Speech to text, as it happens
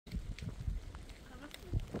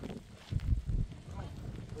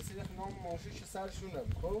هم ماشیش سرشون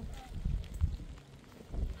نبود خب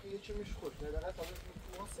یه چی میشه خود ندقیقه تا بزنید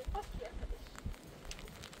تو واسه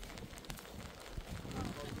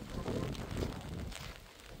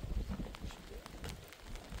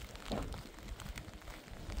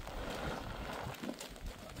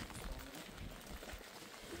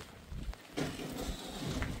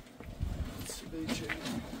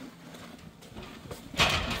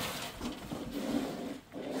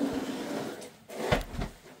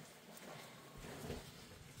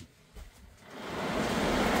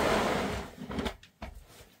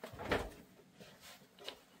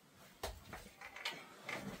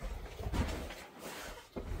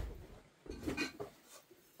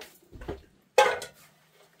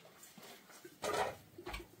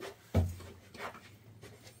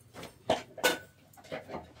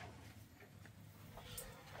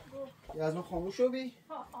یه از ما خاموش شو بی؟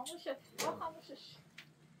 ها خاموشه ها خاموشش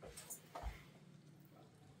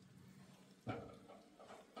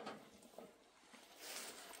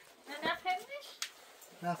نه خیلیش؟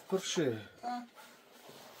 نه پرشه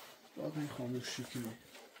باید این خاموش شکنی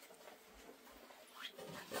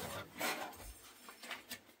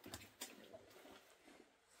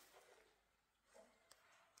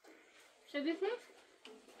شدیدی؟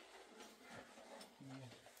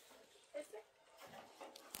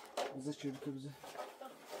 بذار چی تو بذار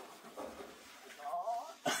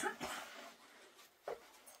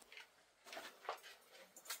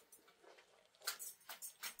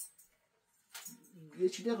یه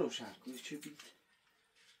چی ده روشن کنی چه بید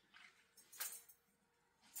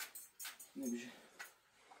نمیشه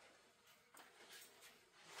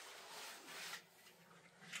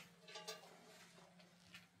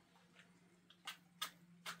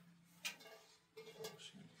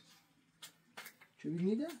چه بید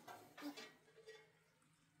نیده؟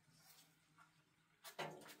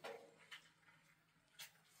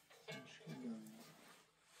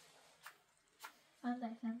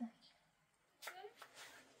 اندک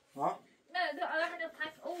ها؟ نه دو الان من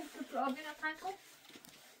تنک او تو آبی نه تنک او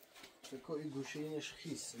بکو این گوشه اینش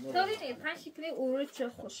خیس داری نه پنج شکلی اوره چه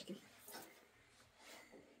خوشگی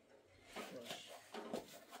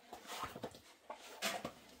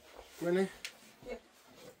بله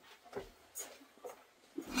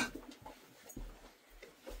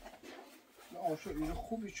آشو اینو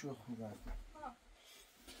خوبی چوه خوبه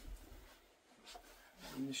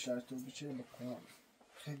این شرط رو بیچه بکنم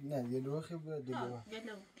خیلی نه یه لوه خیلی باید دو لوه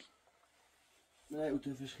نه او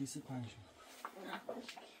تفش خیسه 5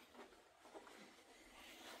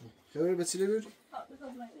 خیلی بسیله بیاری؟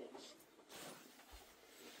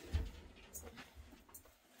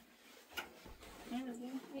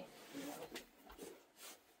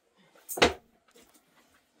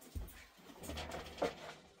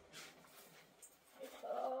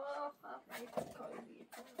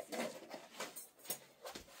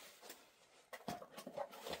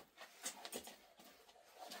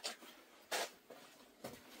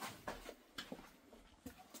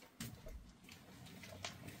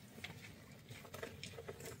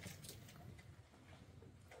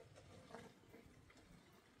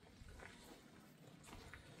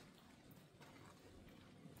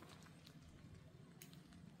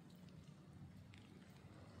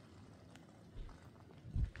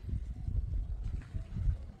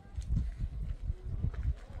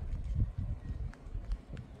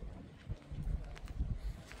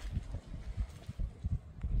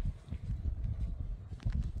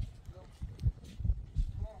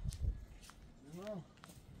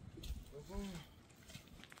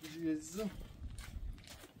 عزیزم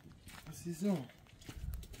عزیزم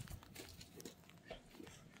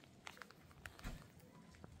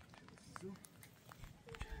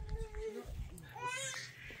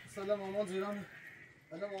سلام مامان زیرانه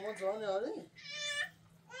سلام مامان زیرانه آره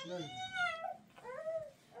نه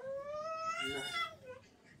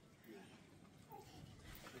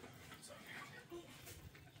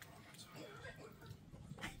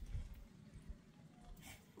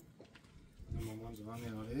مامان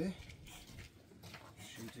زیرانه آره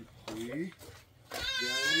شیطی خویی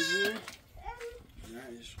جایی بود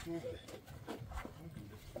نه عشقو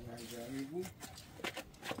نه جایی بود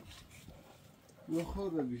یا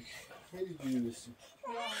خود ببیک خیلی جوی بسیم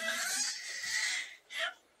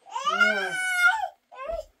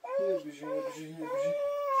نه بیشه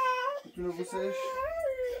بتونه بوسش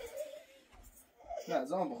نه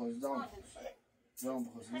زمان بخوز زمان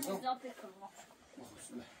بخوز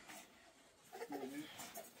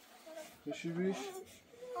کشی بیش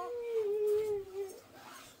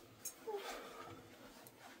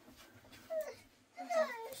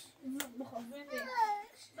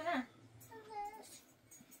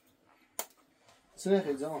سنه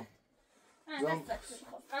خیلی زمان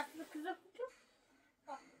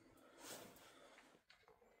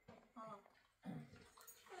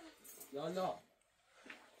یالا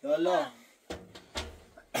یالا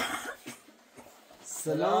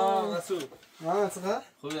سلام رسول. چقدر؟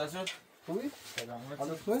 خوبی رسول؟ خوبی؟ سلامتی.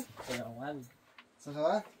 حالت خوبه؟ سلامتی. چه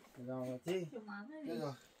خبر؟ سلامتی.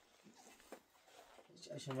 بیا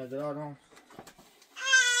چشم بدارم.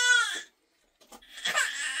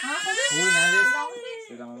 خوبی نرگس؟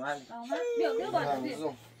 سلامتی. سلامتی. بیا بالا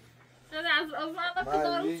بیا. از من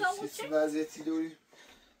پدرم چه چی وضعیتی داری؟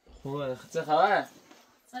 خوبه. چه خبر؟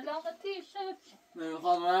 سلامتی شد.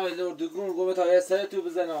 نمیخواد من به اردوگون گفت تا یه سر تو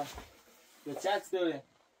بزنم. به چت داری؟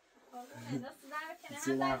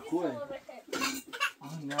 چه خوبه؟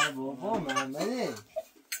 نه بابا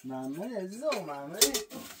محمد عزیزم محمد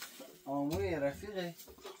آموی رفیقه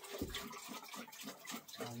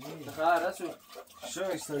چه خبر رسول؟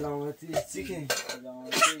 شوش سلامتی چی کنی؟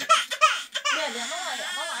 سلامتی. بیا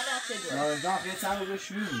ماما نازدان خیلی چند رو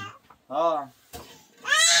شروعی ها.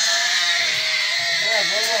 نه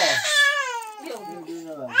بابا بیا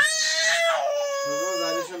بیا بابا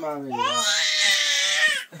زنش محمدی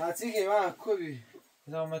خطی که من کبی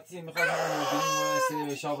سلامتی. میخواد من اردوگون سری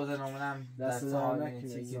به شاه بزنم منم دست دست در حالی نکنی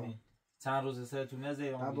چی کنی؟ چند روز سرتون نزه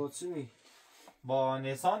نه با چی می؟ با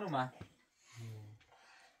نیسان اومد.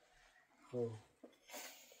 خب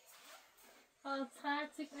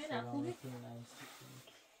خرچک میرم خوبی؟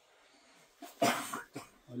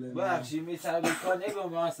 بخشی میتر بیکار نگم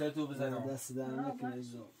من سر تو بزنم. دست در نکنی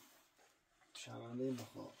ایزو شمنده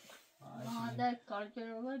بخواه مادر کار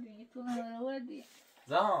کرو بردی تو نبردی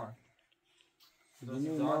زمان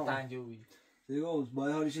زمان تنجوی دیگه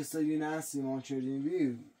باید حالیش استادی نسی ما چردیم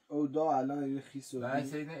بی او دا الان یه خیس رو برای بی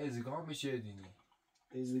سیدن ازگام میشه دینی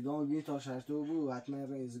ازگام بی تا شرطو بود حتما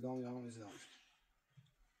یه ازگام یا هم ازگام شد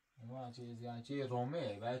ما چه ازگام چه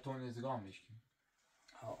رومه برای تون ازگام میشکیم.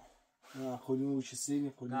 ها نه خودمون او چه سیدیم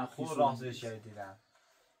خودمون نه خود راستش دیدم.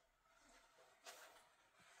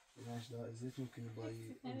 نش دا ازت میکنی با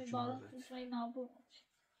یه نمی بارم توش رای نابود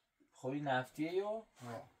خوبی نفتیه یا؟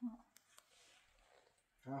 ها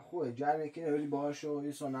ها خوبه جرمه که ولی باهاشو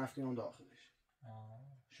یه سا نفت کنم داخلش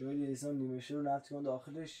شاید یه سا نیمشه رو نفت کنم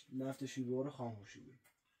داخلش نفتشی باره خاموشی بی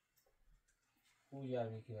خوب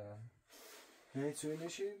جرمی کردم. نه توی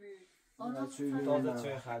نشی بی تازه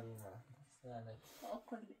چوی خدوم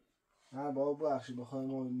نه بابا بخشی بخواه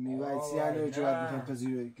ما میوه سی هنه رو چه باید میخوایم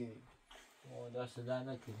پذیرایی کنیم دست در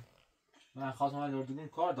نکنیم. من خواستم من اردوگون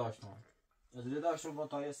کار داشتم اداره داشتم با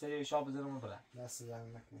تا یه سری شاه بزنم برم. دست در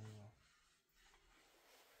نکنیم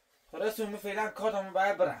رسول من فعلا کارتمو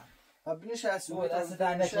باید برم. اب نشستی او دست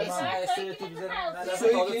در نکنیم من سری تو بزنم نه دست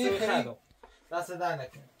سوی تازه که چوی خیلی- خدوم دست در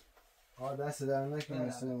نکنیم. دست در نکنیم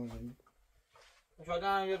مثل اون شاید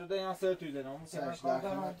هم یه روده یا سر توی دنم سرش در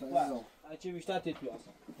خدمت عزیزم. چی بیشتر تیت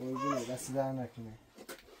بیاسم قربونه دست در نکنه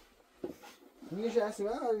میشه هستی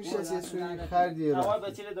من میشه هستی یه سوی خردی نوار رو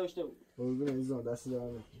بچیله داشته بود. قربونه عزیزم دست در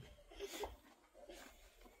نکنه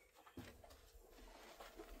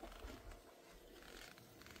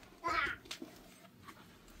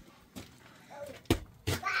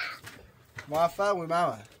موفق بود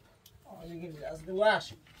محمد از دو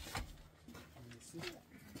وحش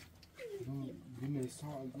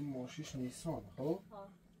نیسان ماشیش نیسان خب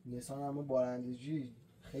نیسان همه بارندگی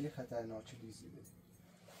خیلی خطرناکه لیزیده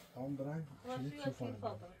همون برن خیلی توفانه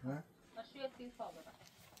نه؟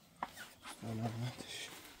 سلامتش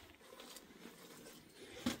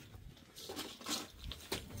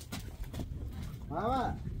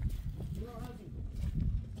محمد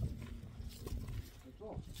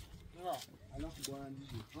الان خب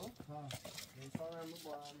بارندگی خب؟ نیسان همه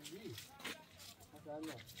بارندگی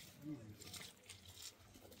خطرناک لیزیده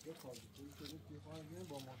بخواد توی توفانه بیان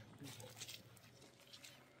با ماشین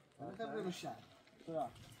توفانه برو شهر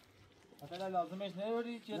مثلا لازمش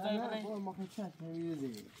نبودی چه نه تایی نه کنی؟ با ماشین چک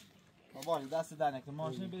نمیریزی بابا دست در نکن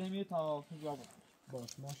ماشین بریم یه تا کجا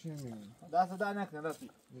باش ماشین میریم دست در نکن راستی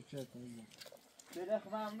چک نمیریزی دیگه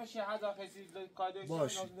من میشه هزار کسی کار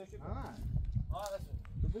باش. داشته ها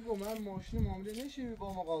تو بگو من ماشین معامله نشی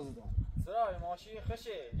با مغازه دارم سرای ماشین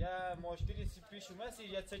خشه یا مشکلی پیش اومسی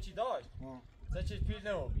یا چه چی داشت چه چی پیش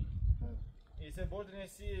نموبی ایسه برد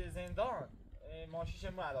نسی زندان ماشیش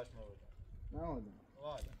ما عداش مورد نمادم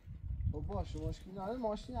والا خب باشه مشکل نه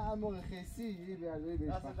ماشین هر موقع خیسی یه بیادایی بهش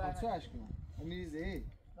دست در بخواد چش کنم میریزی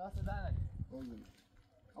دست در نکن بازم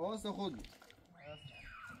آواز خود بود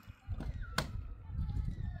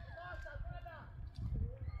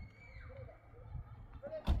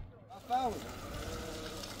افهم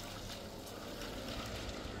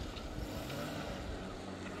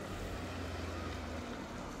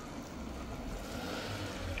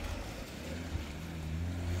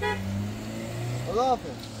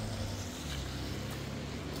خداحافظ.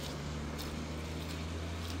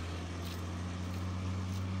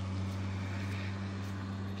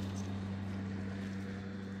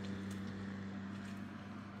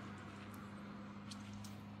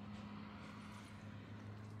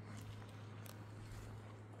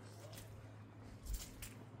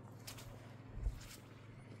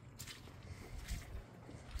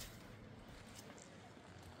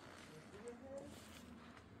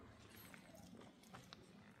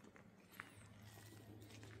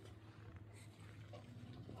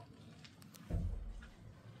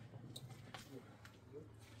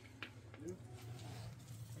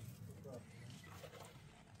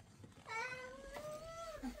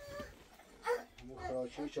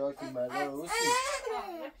 چه چای که مردا رو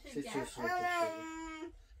سی چه سوت شده.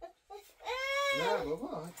 نه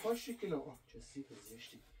بابا پاش کیلو چه سی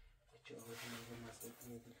زشتی. چه آقا دیگه مصرف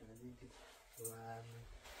میکنه که و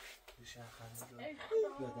میشه خنده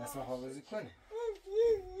یا دست حافظی کنه.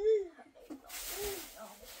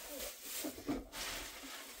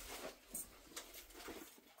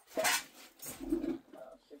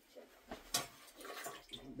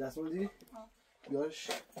 دست مردی؟ بیارش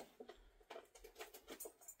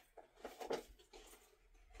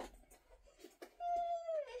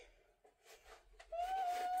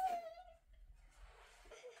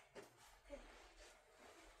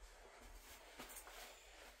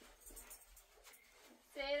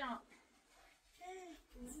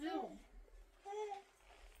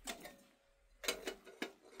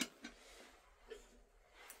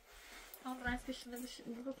رنگش نداشت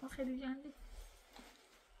بکن خیلی جنده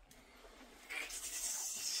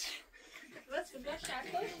راست بگاه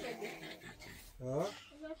شرطاش شده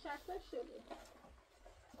بگاه شرطاش شده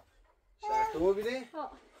شرطه ببینی؟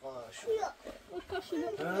 ها شد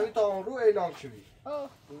این تا اون رو اعلام شدی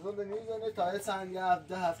بزن دنیزانه تا سن یه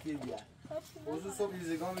هفته دیگه بزن صبح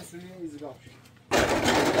ایزگاه میسونی ایزگاه شد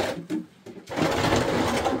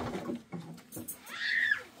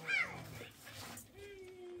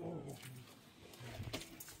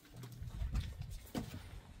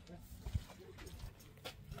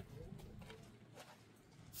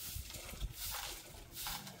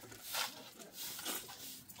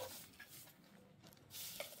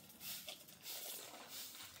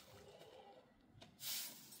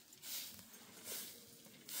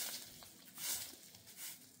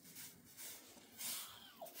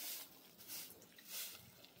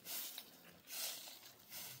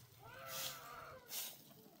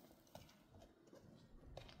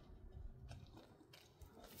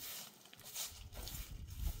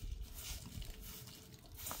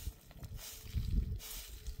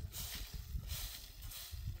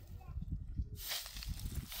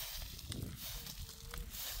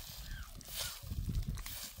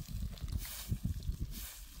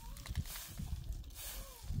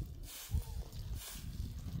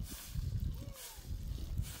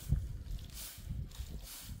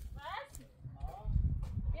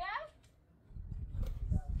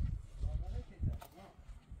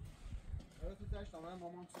تمام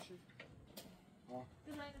مامان چی ها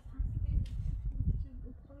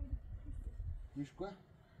میشکوه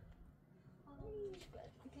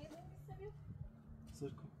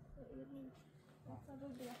سرکو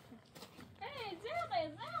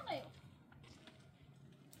زاغي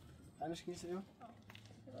هنش كيس ايوه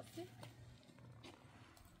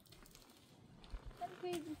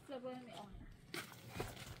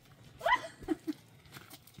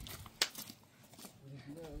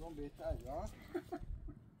اون بهتر یا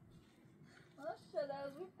شده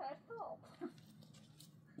از روی پرتاب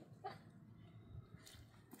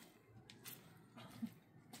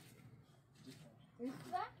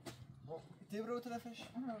تبرو طرفش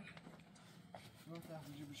رو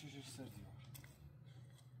طرف جیبش سردی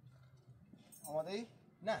آماده ای؟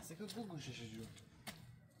 نه سکت گو گوشش جو یا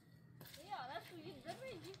نه توی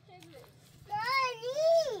دبی جیب تبره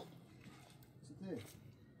داری سته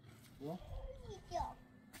رو؟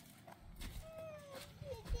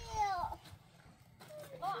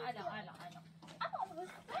 انا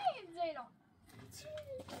مستعد زينو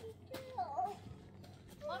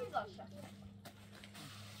ما بيقدرش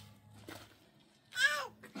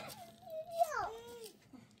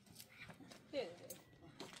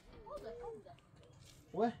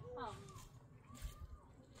وين؟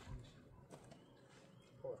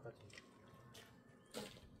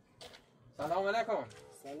 سلام علیکم.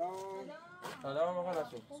 سلام آقا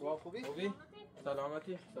رسول. صبح خوبی؟ خوبی؟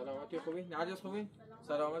 سلامتی خوبی؟ نرجس خوبی؟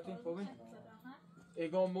 سلامتی خوبی؟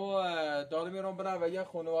 ایگم ما دارم میرم برم و یه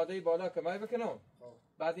خانواده بالا کمک بکنم.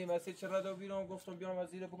 بعد این مسیج چرا دو بیرون گفتم بیام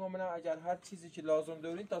وزیر بگم من اگر هر چیزی که لازم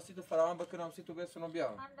دارین تا سیتو فراهم بکنم سیتو برسونم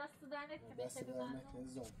بیام. من دست در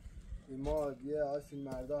نکنم. ما دیگه آسین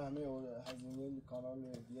مردا همه هزینه کانال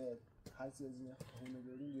دیگه هر چیزی خونه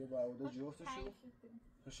داریم دیگه با اودا جفتش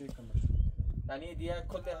خوشی کنم. یعنی دیگه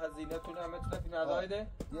کل هزینه‌تون همه تون فیلم مردای ده؟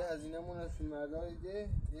 دیگه هزینه‌مون از فیلم مردای ده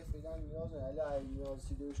دیگه فعلا نیاز نه. اگه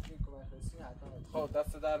نیازی داشتی کمک رسی حتما. خب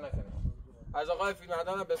دست در نکنه. از آقای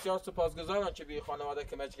فیلمبردار بسیار سپاسگزارم که بی خانواده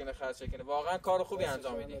که مجکنه خرج کنه. واقعا کار خوبی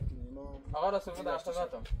انجام میدی. آقا رسول الله در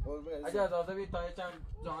خدمتم. اگه اجازه بدید تا یکم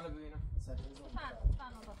جهان ببینم.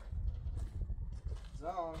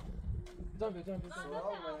 زان بیدم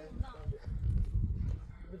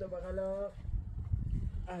بیدم بغلا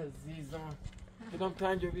عزیزان بیدم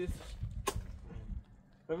 5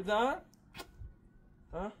 ببینم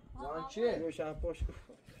ها زان چیه؟ روشن پشت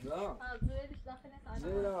زان زیرش داخل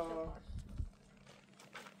زیرا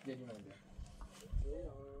گلی من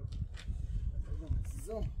بیا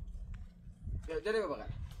زان جلی ببغل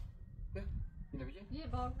بیا اینو بگی یه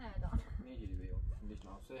باگ ندارم میگیری بیو لیش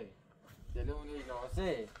ناسه جلی اون لیش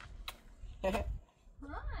ناسه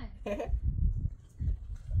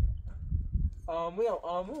آمو یا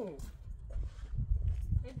آمو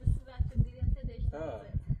یه دوست بچه دیگه تدش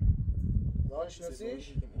زان شناسی؟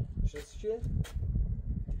 شناسی چیه؟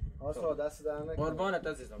 آسا دست در نکنه قربانت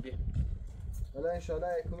عزیزم بیا ولی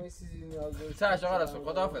انشالله یکمی چیزی نیاز داشت سرش آقا رسول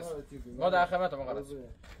خداحافظ ما در خدمتم آقا رسول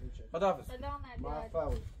خداحافظ موفق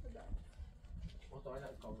بود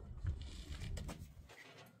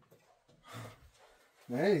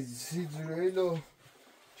نه سیدرویلو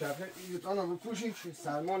چپل ایوتان رو بکوشید که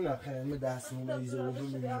سلمان نخیرم به دستمون ایزه رو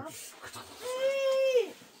ببینیم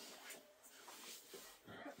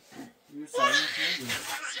یه سلمان خیلی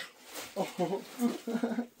اوه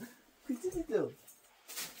کچی دیدو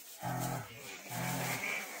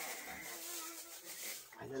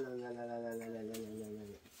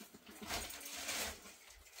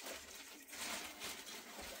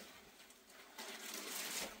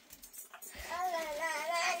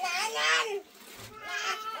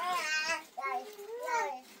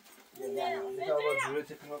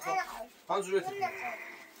Han zürüye tekrar.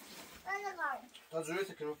 Han zürüye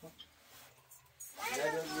tekrar.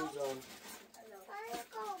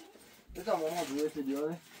 Ne tamam ama zürüye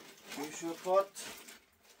tekrar. Bu şu pot.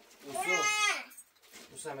 Usu.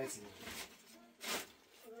 Usu metin.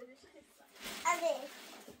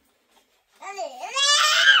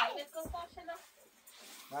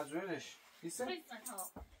 Ben zürüyeş. Hisse?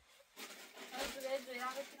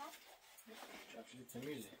 Şapşili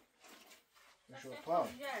temiz. شو پا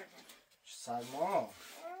سلما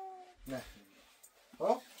نه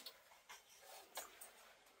ها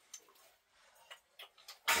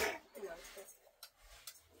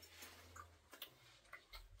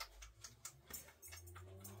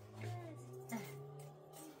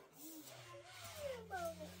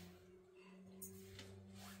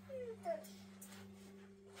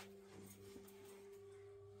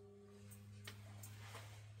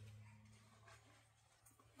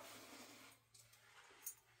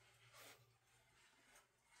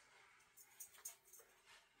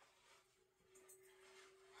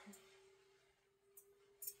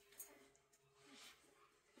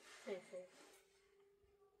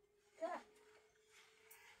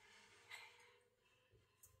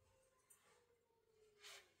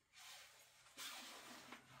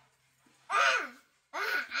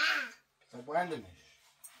Brandemiz.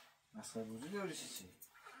 Nasıl bozuluyor sesi?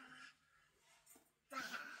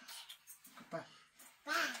 Kapa.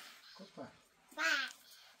 Kapa.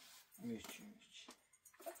 Mici.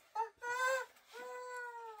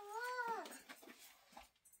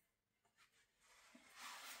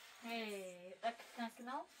 Hey,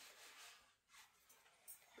 nasıl?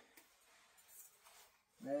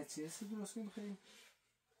 Ne çiğsi dursun bakayım.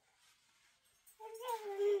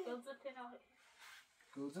 Gözü tenor.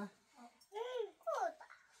 Gözü?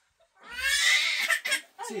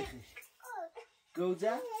 چی؟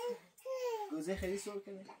 گوجه؟ گوجه خیلی سر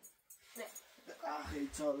کنه؟ خیلی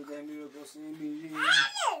چاره ده میره باسه میری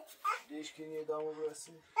دیش کنی ادامه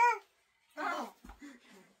برسه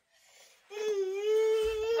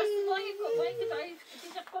باید که باید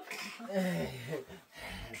دیجا کن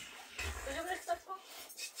بجا برستاد کن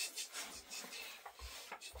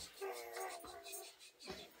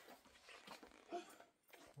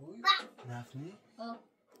نفنی؟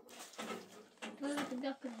 Böyle bir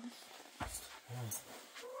dakika.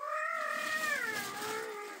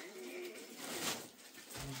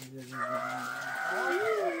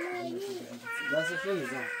 Nasıl finiz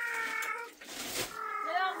ha?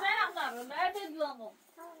 Nerede diyorum?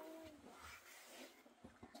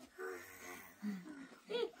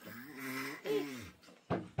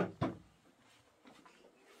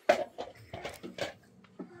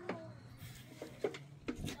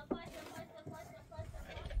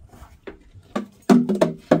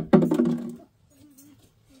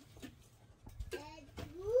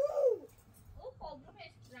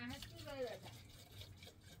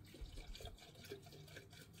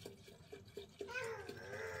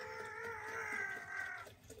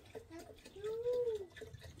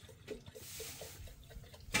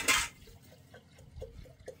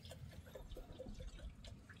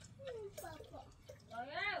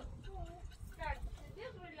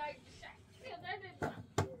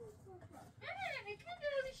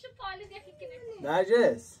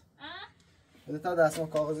 نرجس آه؟ بده تا دستمال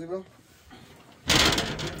کاغذی برو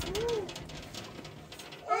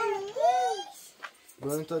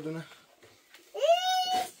برو تا دونه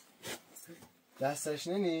دستش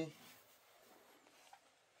ننی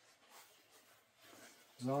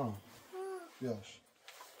زان بیاش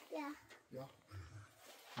بیا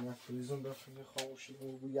نه فریزون بفرمی خاموشی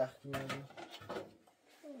بگو یخ میمونی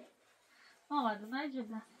آقا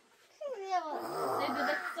نجده Neydi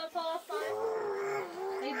de kısa palasay?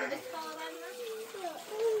 Neydi de kısa palasay?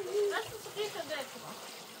 Nasıl sıkıysa da etmem.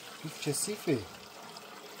 Pif kesife.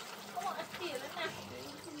 Ama atıyor,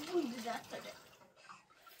 ne? Buydu zaten.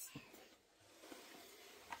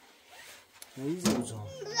 Ne yiyeceğim hocam?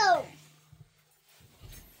 No.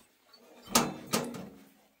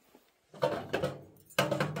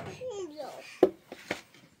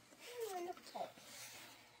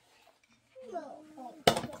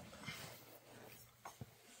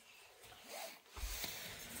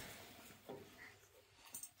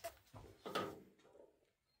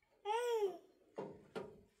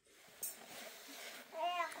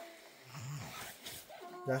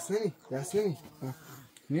 دست نمی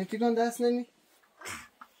میه تیگان دست نمی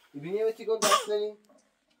ببینی به تیگان دست نمی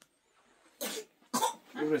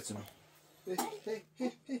ببرسونم هی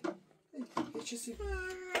چیزی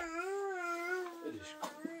بدش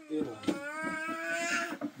ایران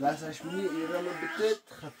دستش میگه ایران رو بده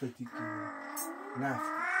خفتی کنه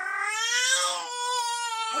نفت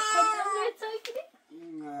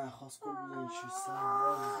نه خواست کن بزنی چی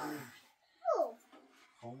سر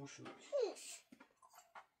خاموش شد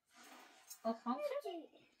خاموش شد؟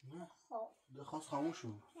 نه خواست خاموش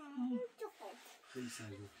شد خیلی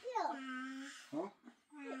سرده ها؟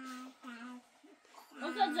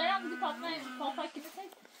 Oza Ceyhan gidip papa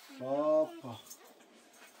gidecek.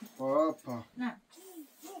 Papa. Ne?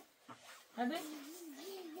 Hadi.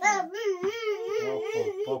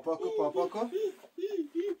 Papa ko.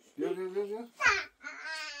 Gel. Nasıl veriyor?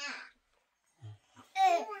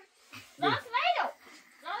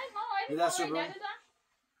 Nasıl mama Bir daha söyle.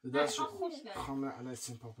 Bir daha söyle. Kamera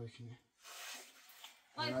alayım papa kini.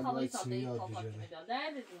 Ay kavayı tabii papa kini de.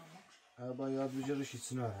 Nerede diyorsun? Araba yad bıcırış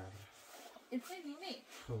içine var. İçin mi?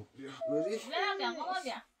 Böyle. Veremiyorum mama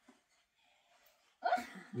diye.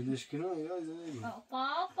 Bilişkin o ya izleyelim.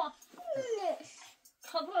 Papa.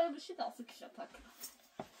 Kadın öyle bir şey de asıl kişi atak.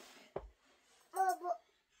 Baba.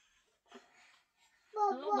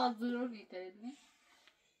 Baba zırh biterim mi?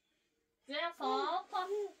 Zeynep papa.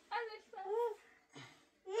 Hadi işte.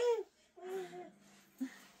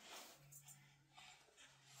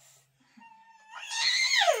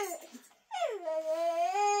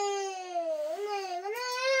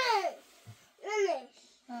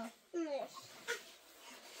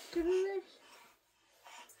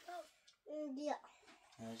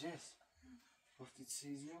 Narges. گفتی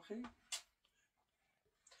چیزی میخوای؟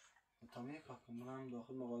 تا میگه کاکم برم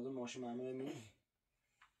داخل مغازه ماشین معموله میری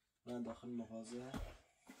من داخل مغازه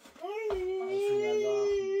فیلم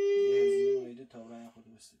یه هزینه مایده تا برای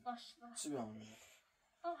خود بستید چی بیام میگه؟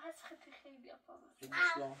 هست خیلی بیام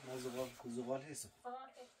گوش بیام من زغال هست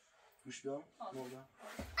گوش بیام مردم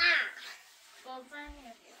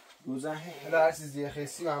گوزنه هر چیزی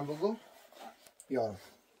خیسی من بگو بیارم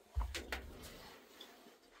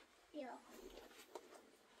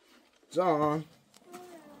جان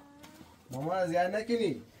مامان اذیت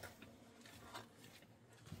نکنی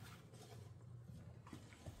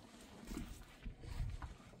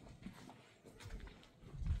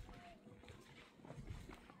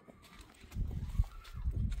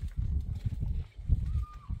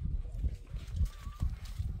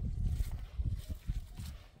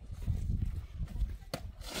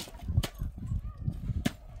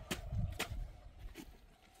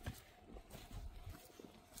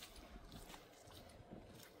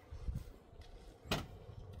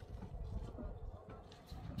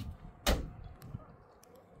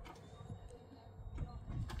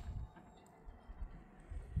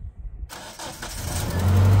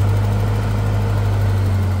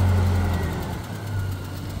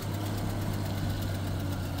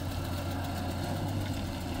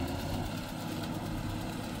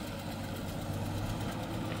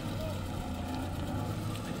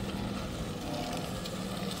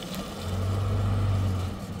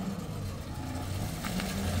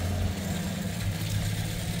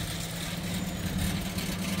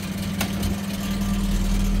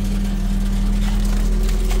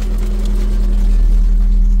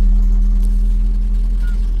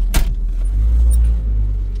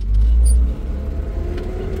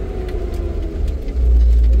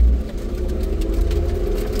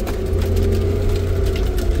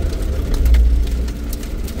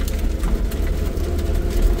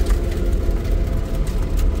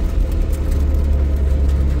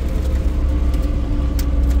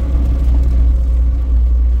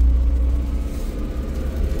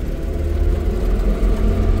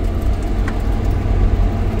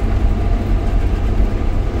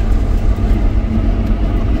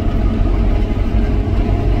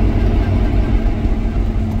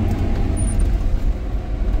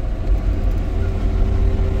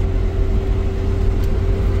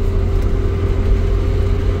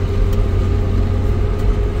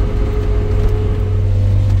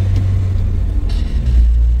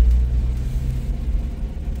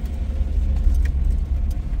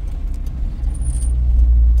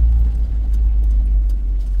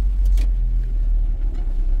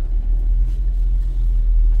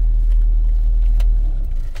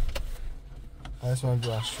That's one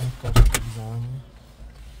brush. Got to put these on.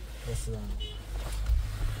 Press it on.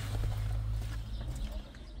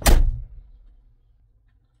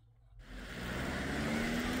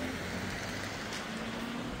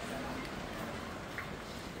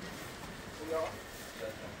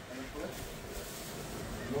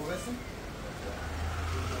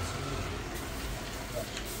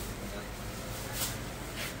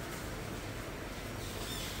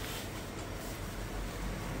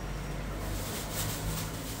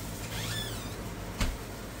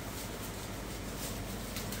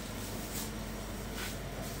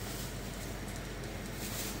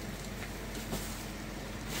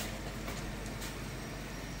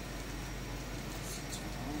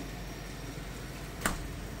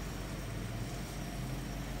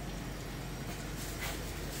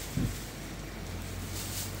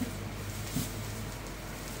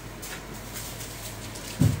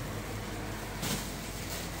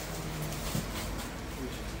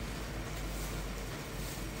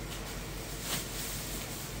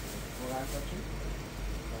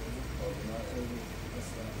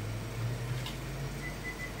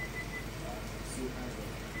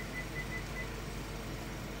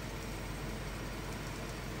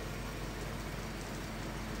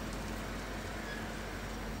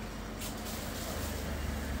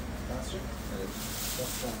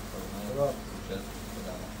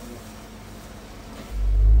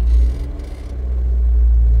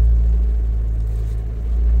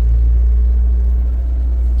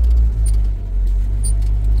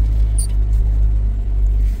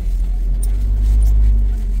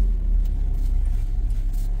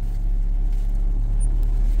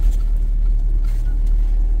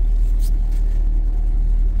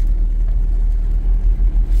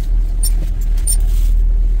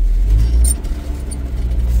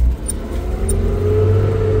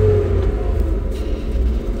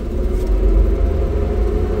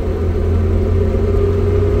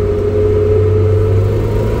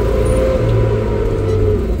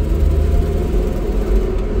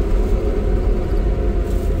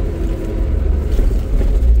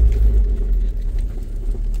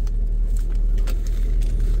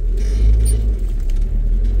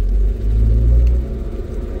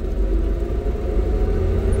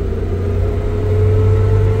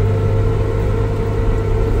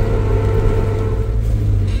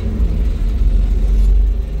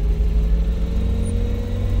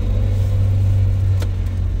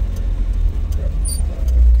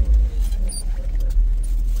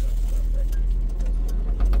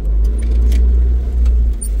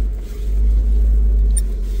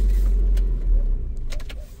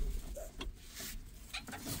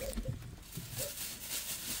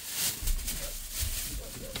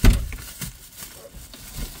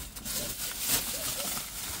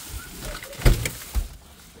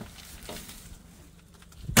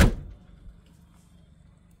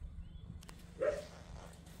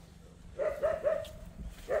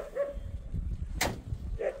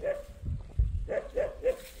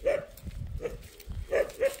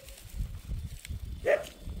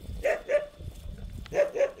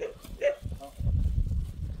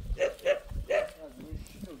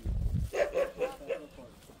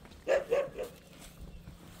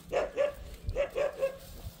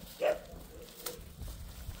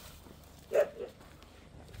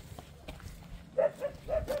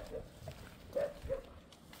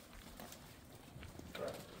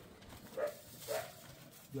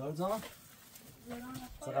 Yardım.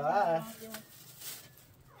 Sıra.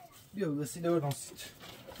 Bio, c'est là ensuite.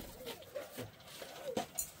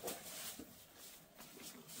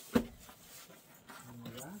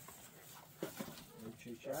 Voilà. Le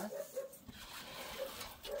chicha.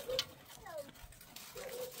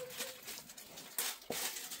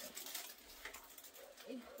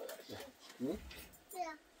 Ne?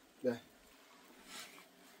 Ja.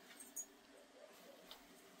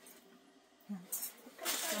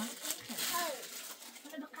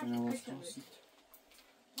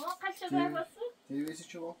 kaç şeber basın? Televizyon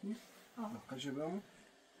çabuk mu? Kaç şeber mi?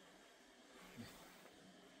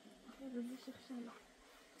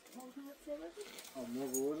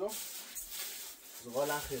 Ama bu da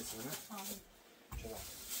زغال خیس نه؟ چرا؟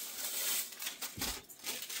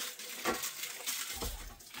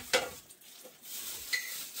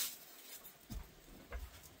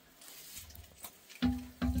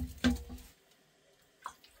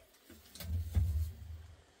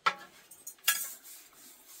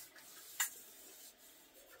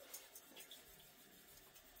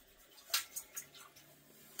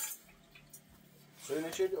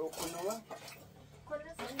 Söyle şey o konu var. Konu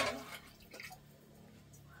söyle.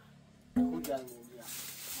 Bu gelmiyor ya.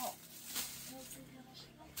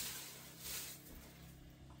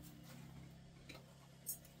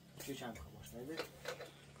 چه چند خواهش نده؟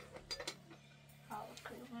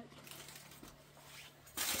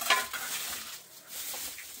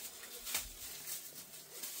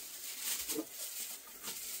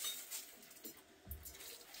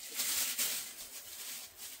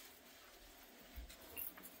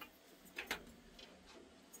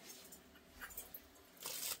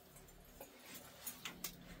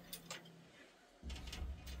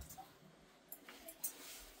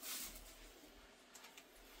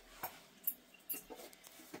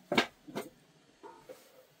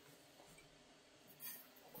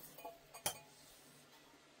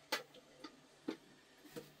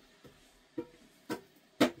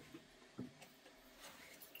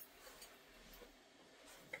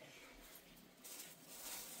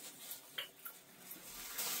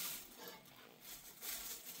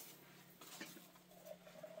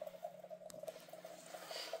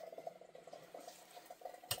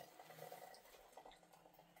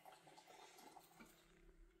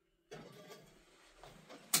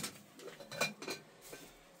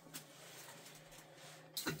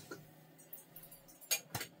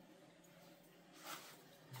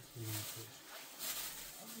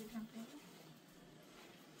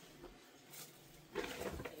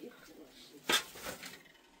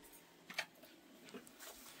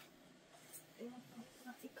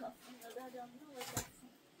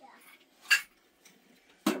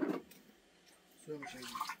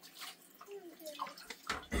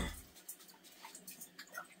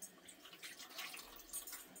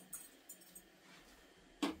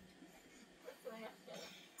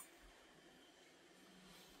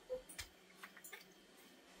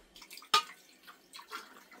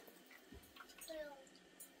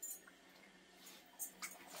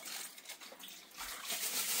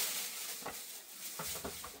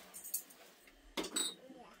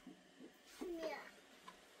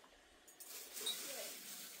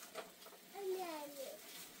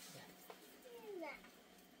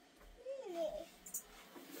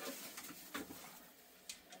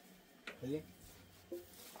 خیلی؟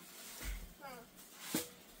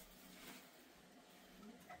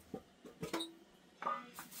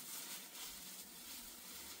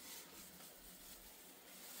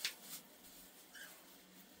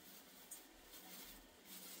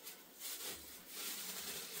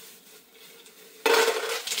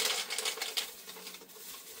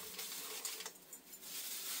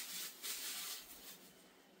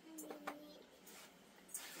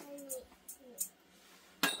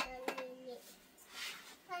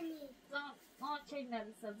 چک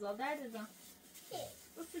نرسد زادر دادم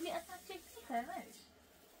اصولی اصلا چک نیستنش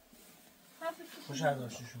خوش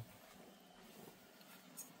هرداشتشون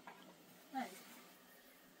نه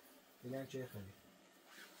بگم چه خیلی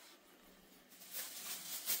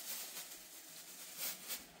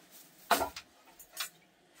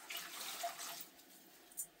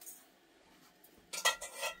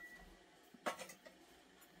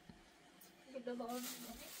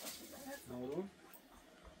نورو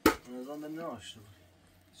نظام من ناشته بود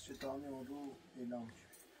شتامی اون رو اعلام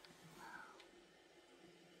شد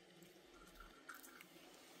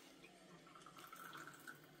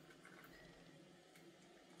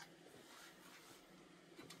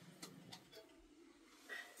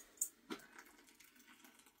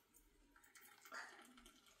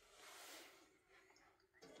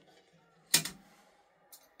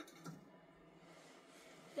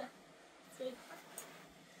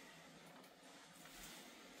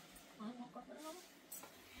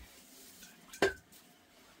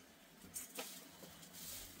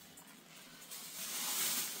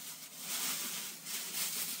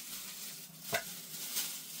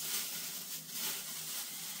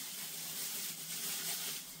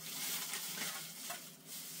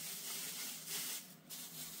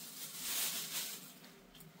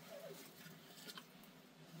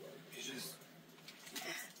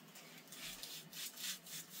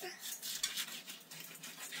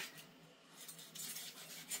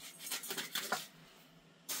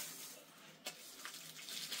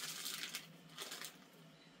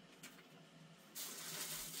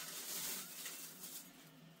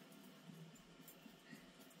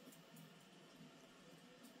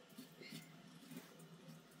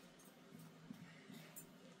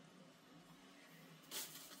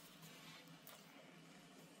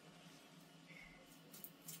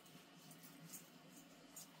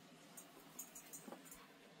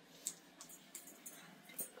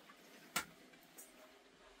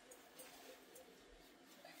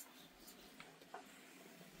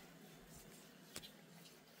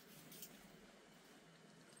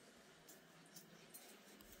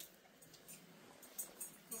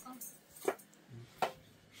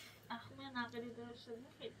نقلی داشته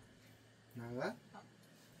خیلی 90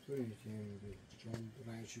 تو میگی چون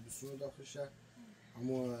رنگ چی بسون داخلشه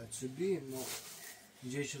اما چی ما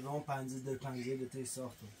اینجا هیچ رام 50 تا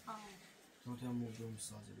ساختم تو هم موضوع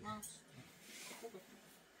سازی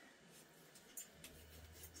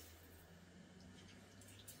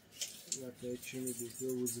وقتی چی میگی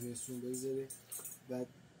تو وزنشون بذاری بعد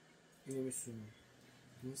اینو میسونم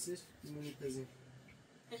نیستش اینو میپزیم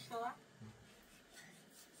اشتباه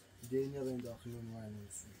دیگه این داخل موبایل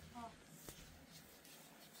میسونم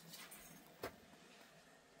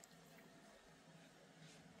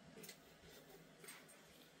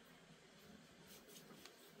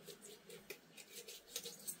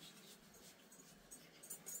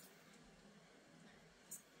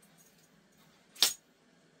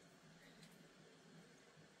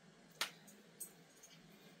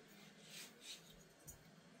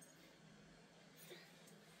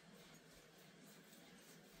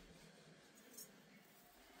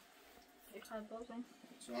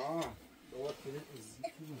جان بابا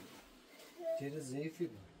تیر زیفی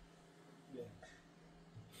بود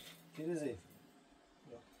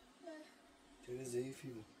تیر زیفی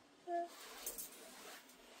بود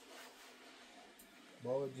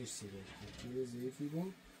بابا دیر سیرش تیر زیفی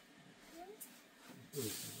بود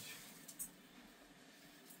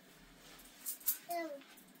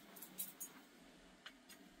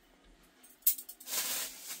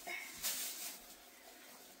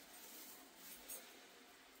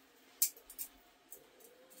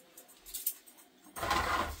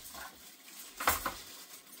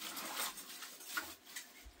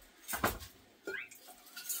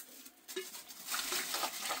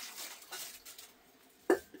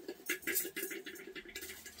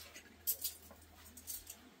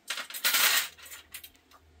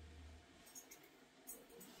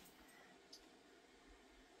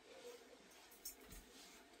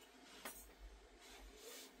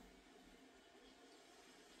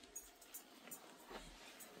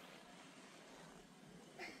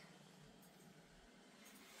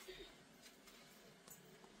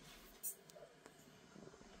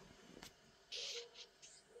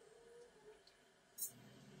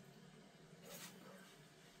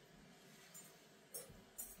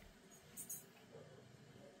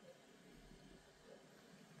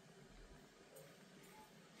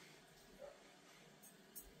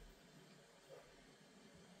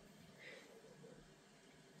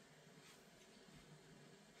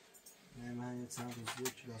من چند روز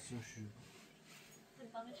کلاسون شروع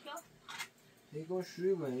دانشگاه دیگه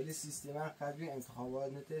شروع بود ولی سیستم قبلی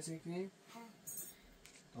انتخابات نترسیم کنیم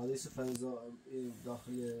آدرس فضا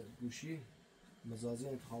داخل گوشی مزازی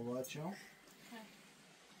انتخابات شم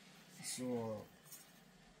سو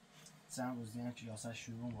چند روز دیگه کلاس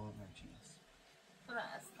شروع بود من کلاس تو را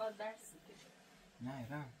از کار درسی نه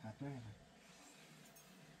ایران حتما ایران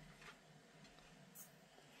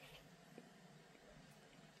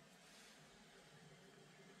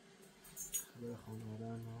خبر خانواده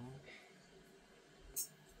ما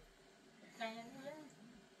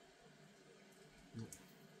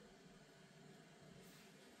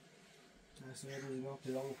اصلا روزی ما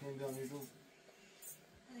پیدا میکنیم بیان این رو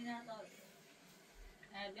این نداره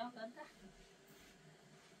بیان داده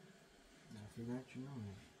نفیدن چی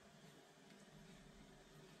نامه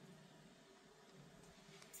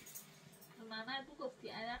ماما بو گفتی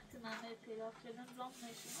وقتی ماما پیدا شدن رام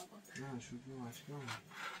نشون آقا نه شوکی مشکل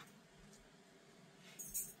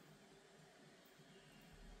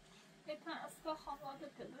تا از که خانواده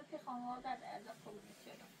پیدا که خانواده در خوب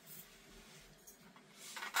میکردم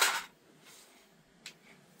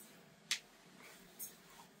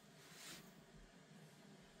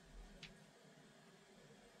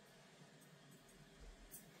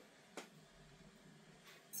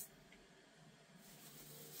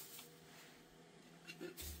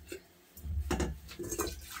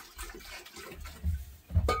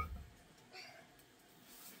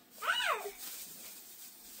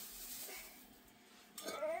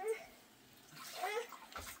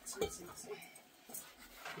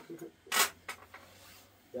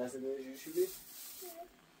دست داری شدی؟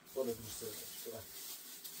 برو دوست داشت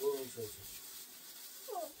برو دوست داشت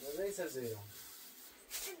نزدی سر زیران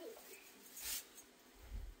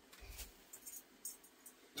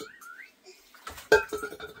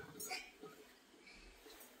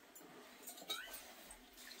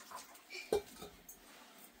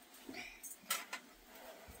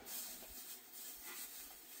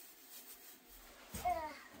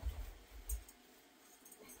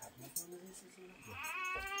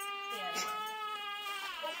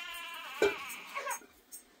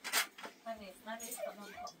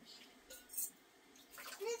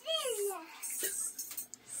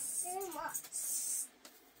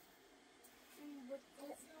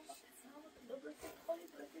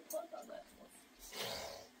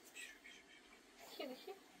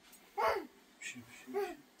بشی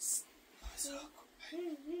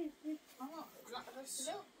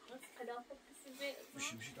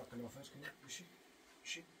بشی بشی تا قلافش کنی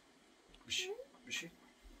بشی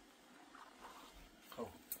خب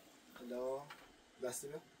قلا دسته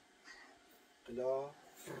بیا قلا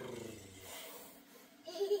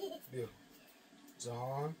بیا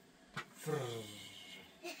جان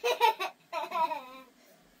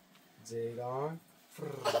زیدان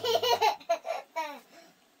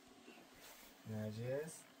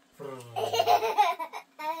نرجس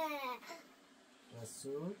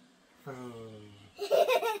رسول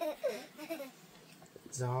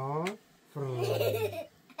جان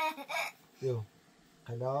بیا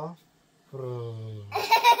قلا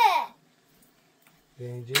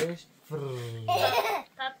بنجش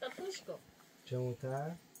حتی پوش کن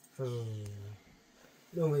چموتر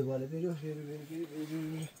نومه بالا برو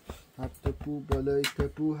حتی پو بالای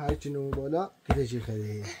تپو هرچی نومه بالا که چی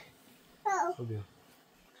خیلی خب بیا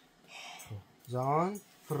زان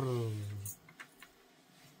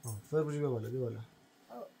فر بجی بیا بالا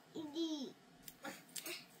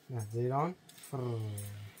نه زیران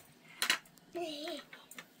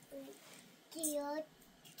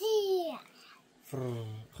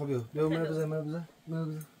خب بیا منو بزن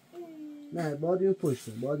نه باید این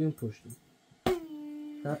پشتم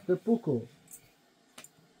تپت پوکو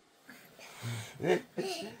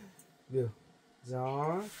بیا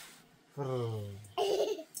زان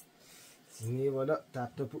سینی بالا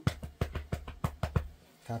تپت پو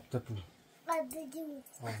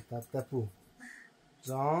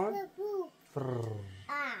زان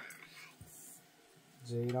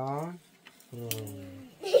زیران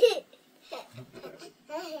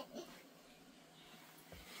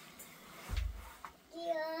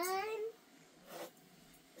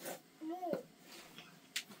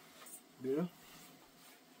بیا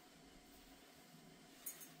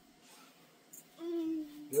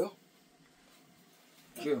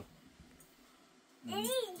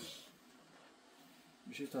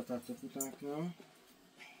میشه تا تفت پوتن کنم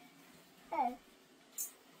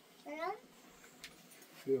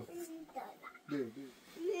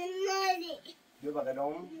بیا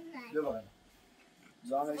بغلام بیا بغلام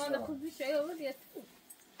زانش مال خوب میشه یا بود یا تو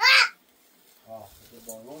به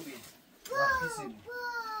بارون بید وقتی سیلی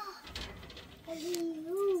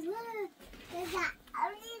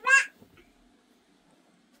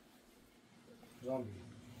زان بید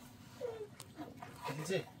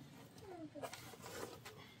کدیزه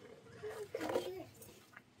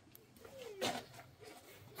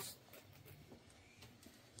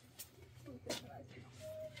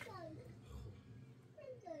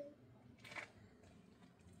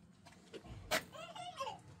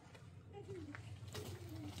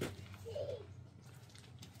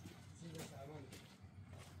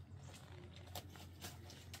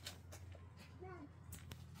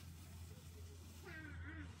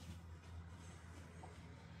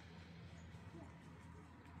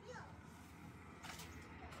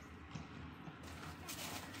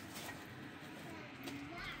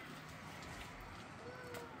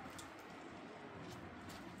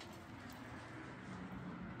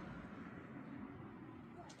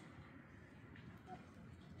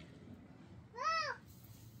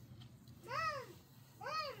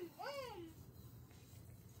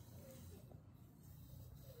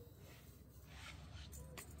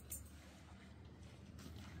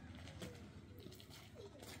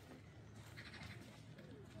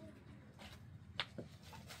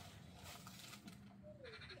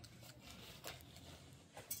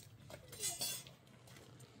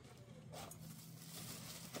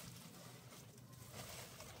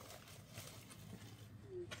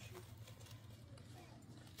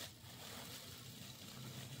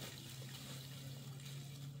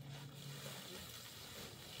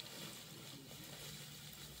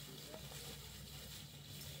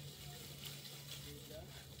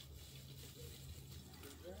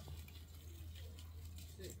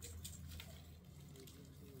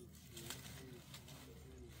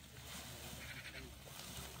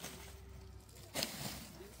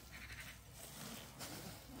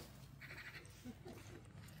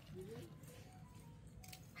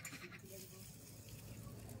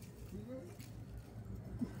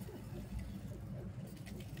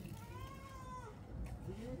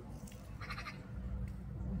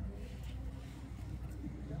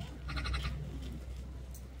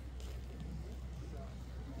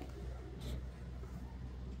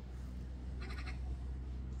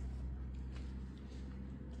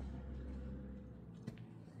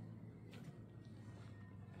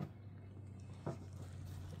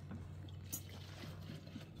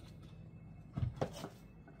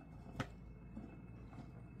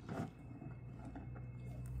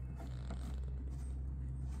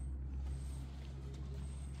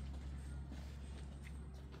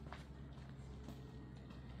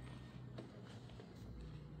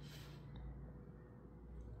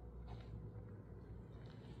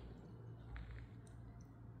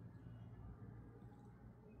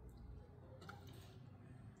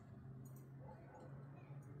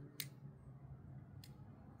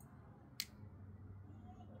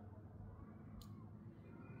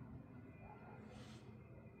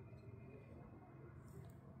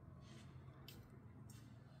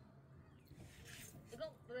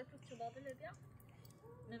Böyle tutçular bile diyor.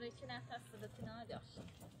 Ne bekleyen tasvir ettiğini diyor.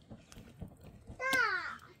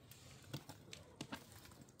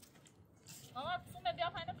 Ama tu me bia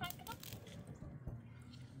fajne franki, no?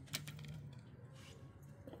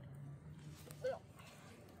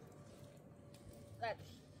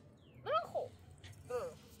 Lepiej. Bracho!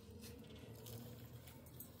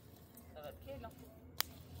 Evet, kilo.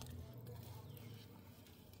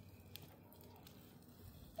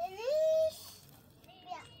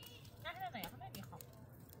 نه نمیخوام.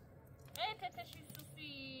 تتشی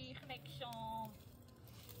سوسی خنکشام.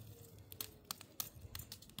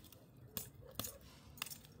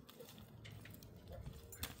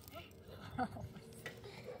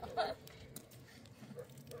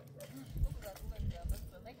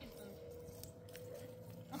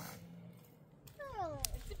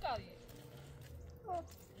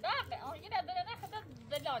 یه داره نخدا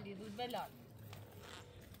بلالی روز بلال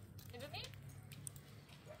ببین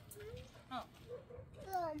ها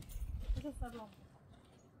بذار سلام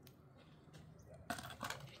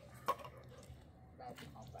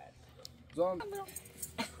زان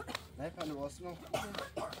نه پنه واسه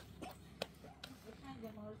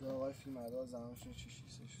یا آقای فیلمدار زمانشون چی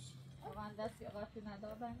سشوز واقعا دستی آقای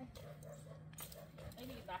فیلمدار بنده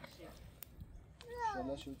خیلی بخشی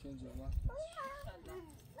شالله شد که اینجا ما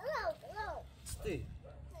ستی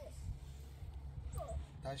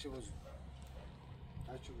تاشه بازو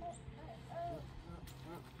تاشه بازو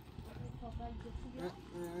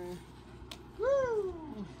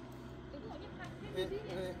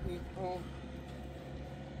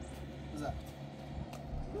بزر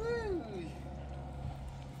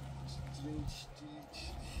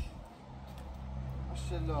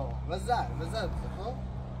ماشالله بزر بزر خب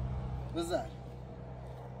بزر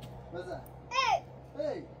بزر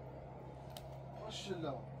هی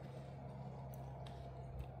ماشالله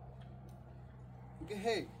میگه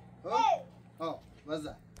هی ها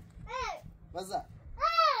بزر بزر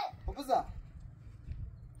خب بزر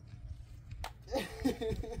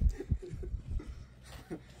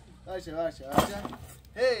باشه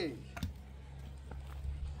هی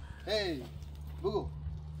هی بگو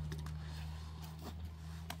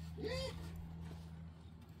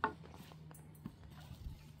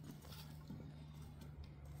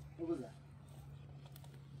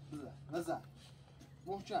بزر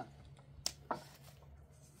محکم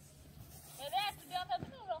ببین تو بیان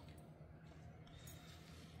ببین اون رو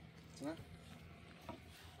نه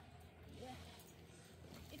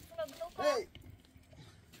ایتونو بلو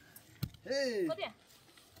هی خودیا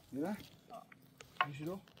نه میشه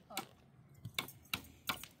رو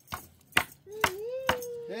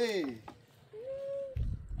هی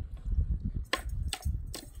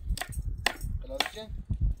بلازشن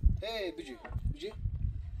هی بجی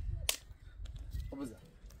خب بزن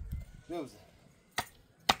بزن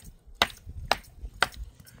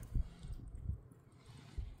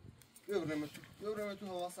ببرم تو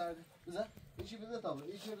هوا سرده بزن ایچی بزن تابلو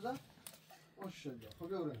ایچی بزن ماشالله خب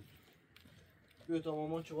ببرم بیا تا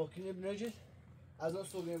مامان چه واکنی بنجید از اون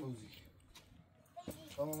صبح موزیک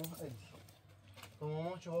تا مامان ایدی تا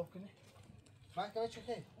مامان چه واکنی من که چه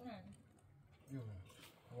خیلی بیا برم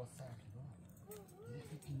هوا سرده دیگه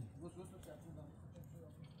فکر کنی بس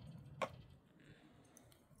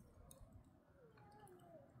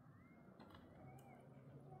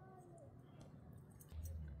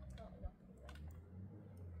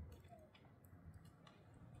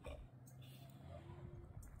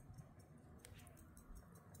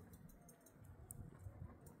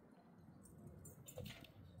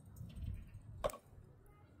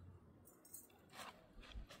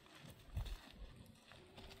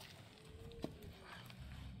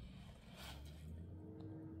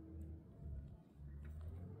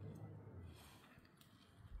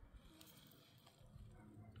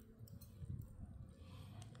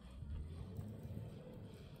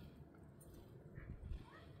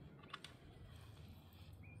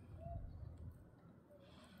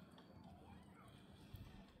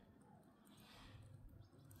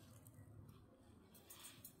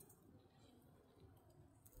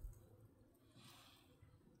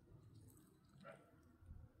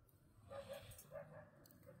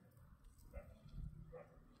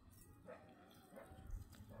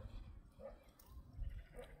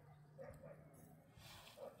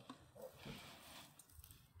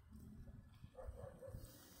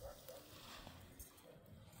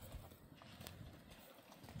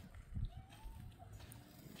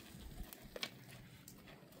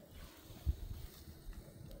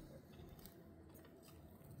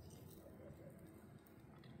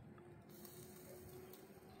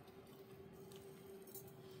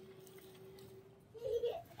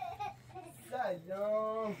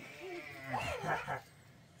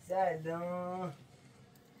سلام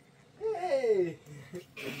هی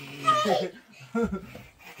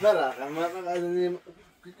برقم قدریم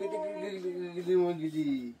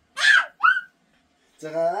گلی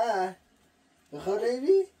چقدر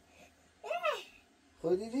بخوری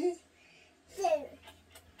خودی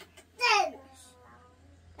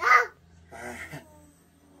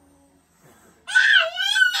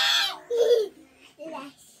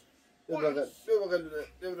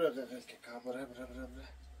ببرق كابر برا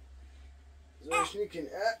زوش نيكن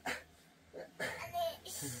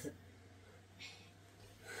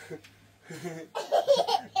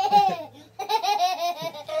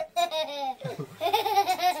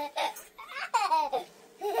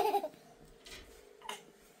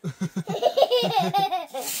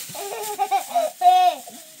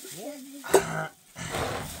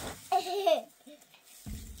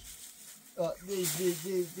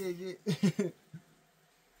دي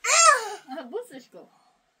بوسش کن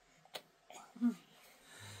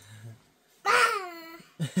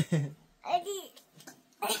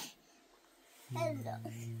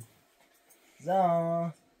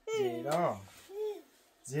زان جيران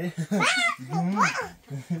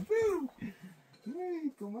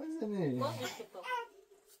كمان زني بوسش کن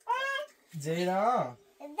جيران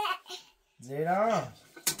زیران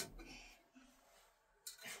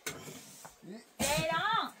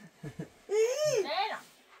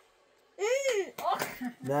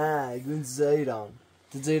نه يقول زيران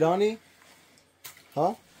انت زيراني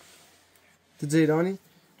ها انت زيراني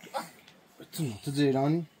انت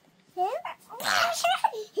زيراني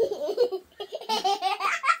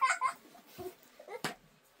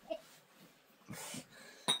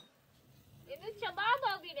اینو چه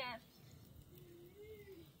بادا بیرن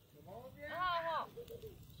ها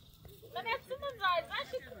من اسمم رایز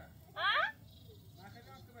نشی ها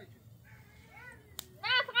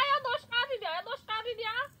نه فقط یا دوش قبی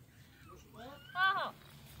بیا ها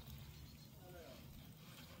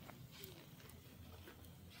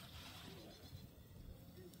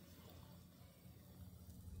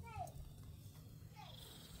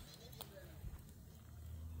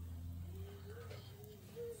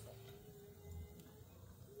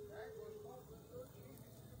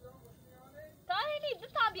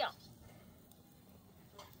بیا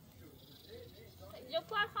جو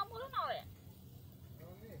پر خمورو ناره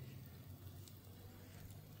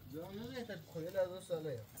جامعه بهتر بخوری از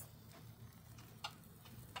ساله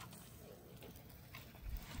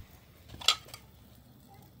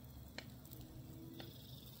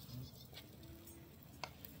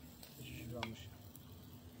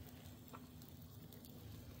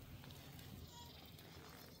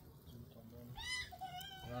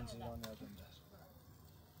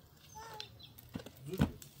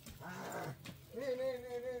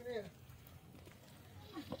نه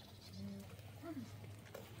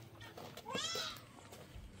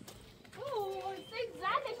اوه سیک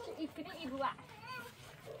زدش ایفنی ایبوا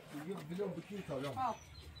بلون بکی تالام ها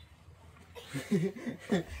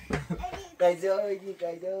قیدا بگی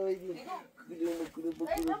کلوم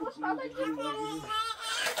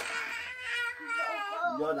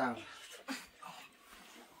یادم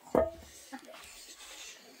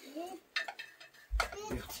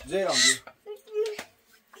زیران بی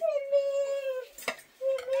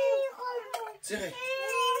سیخی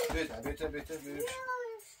بیتا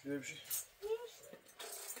ببشی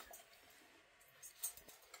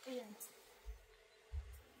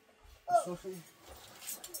صوفی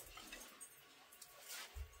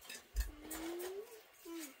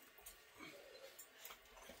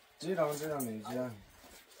زیران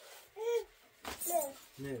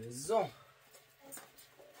نه زون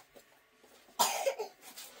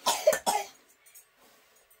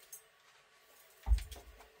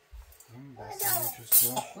بس اینو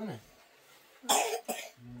چه کنه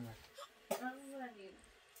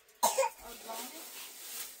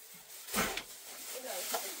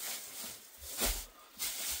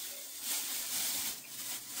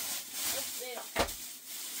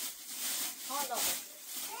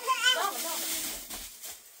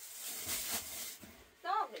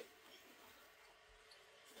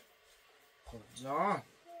خب جان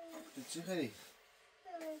تو چی خیلی؟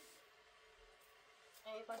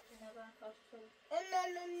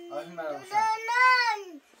 آفی من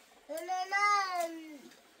روشن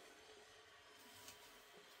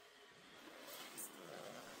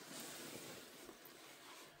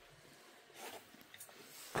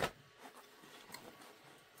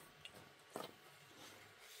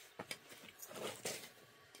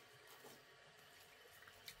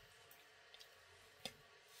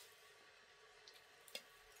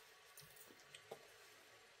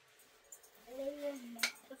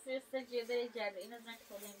جیده جرده این از نکه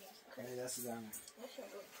خودم میشه خیلی دست دارم باشه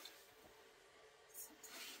بود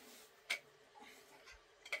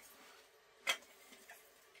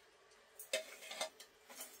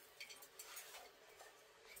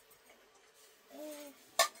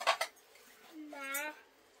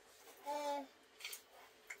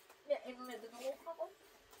بیا اینو ندونم بخواه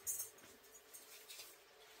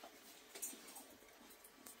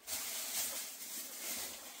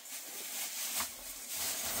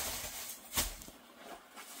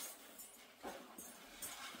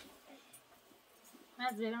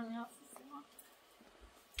از زیرم میاد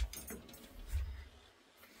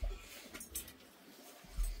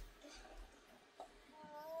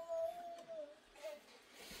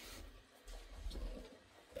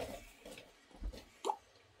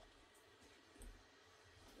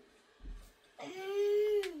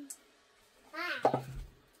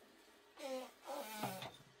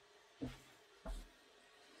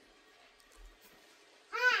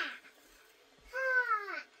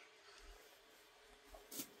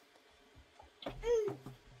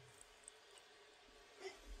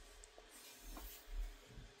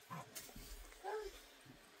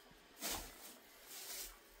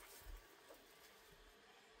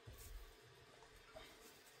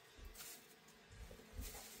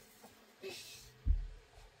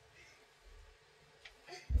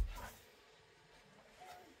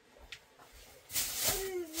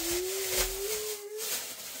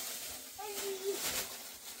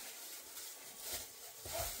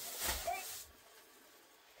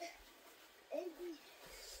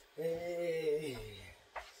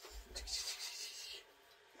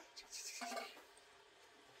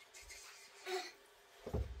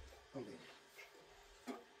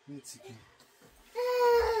میتیکی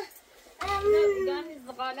گامی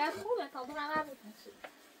زغالت خوبه تا برم نبود نشید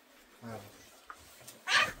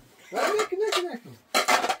نکن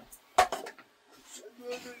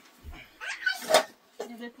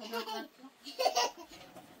نیده تا برم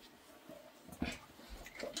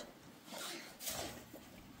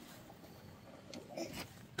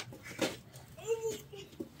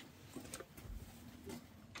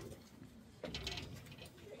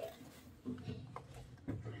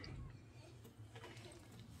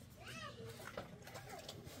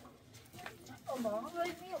Bom, 2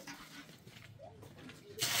 mil.